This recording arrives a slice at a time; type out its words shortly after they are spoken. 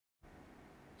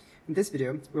In this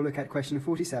video, we'll look at question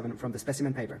 47 from the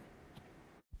specimen paper.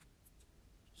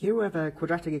 Here we have a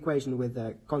quadratic equation with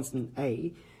a constant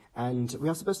a, and we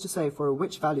are supposed to say for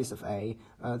which values of a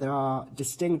there are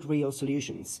distinct real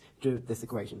solutions to this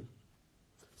equation.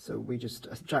 So we just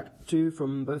subtract 2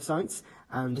 from both sides,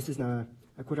 and this is now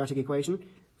a quadratic equation.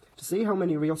 To see how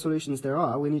many real solutions there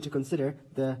are, we need to consider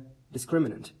the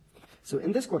discriminant. So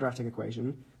in this quadratic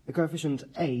equation, the coefficient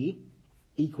a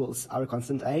equals our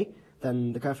constant a,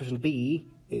 then the coefficient b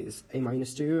is a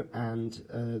minus 2, and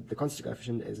the constant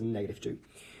coefficient is negative 2.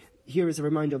 Here is a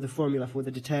reminder of the formula for the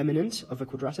determinant of a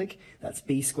quadratic. That's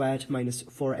b squared minus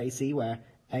 4ac, where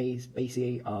a, b,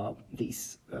 c are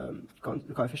these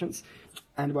coefficients.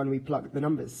 And when we plug the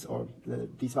numbers, or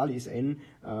these values in,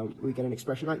 we get an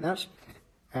expression like that.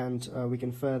 And we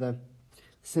can further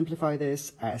simplify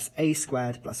this as a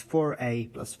squared plus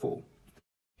 4a plus 4.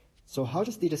 So how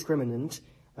does the discriminant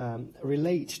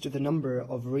relate to the number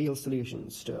of real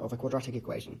solutions of a quadratic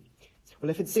equation? Well,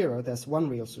 if it's 0, there's one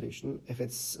real solution. If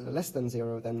it's less than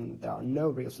 0, then there are no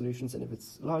real solutions. And if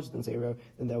it's larger than 0,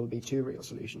 then there will be 2 real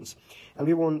solutions. And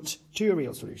we want 2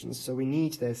 real solutions, so we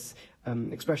need this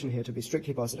expression here to be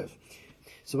strictly positive.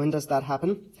 So when does that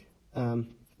happen?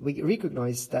 We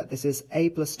recognize that this is a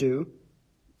plus 2,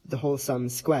 the whole sum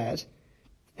squared.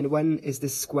 And when is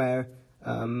this square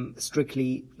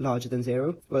strictly larger than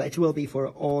 0? Well, it will be for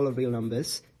all real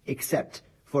numbers, except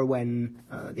for when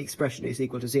the expression is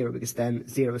equal to 0, because then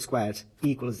 0 squared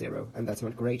equals 0, and that's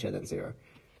not greater than 0.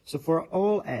 So for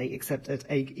all a except at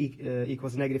a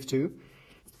equals negative 2,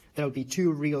 there will be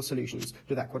 2 real solutions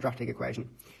to that quadratic equation.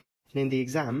 And in the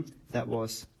exam, that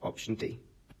was option D.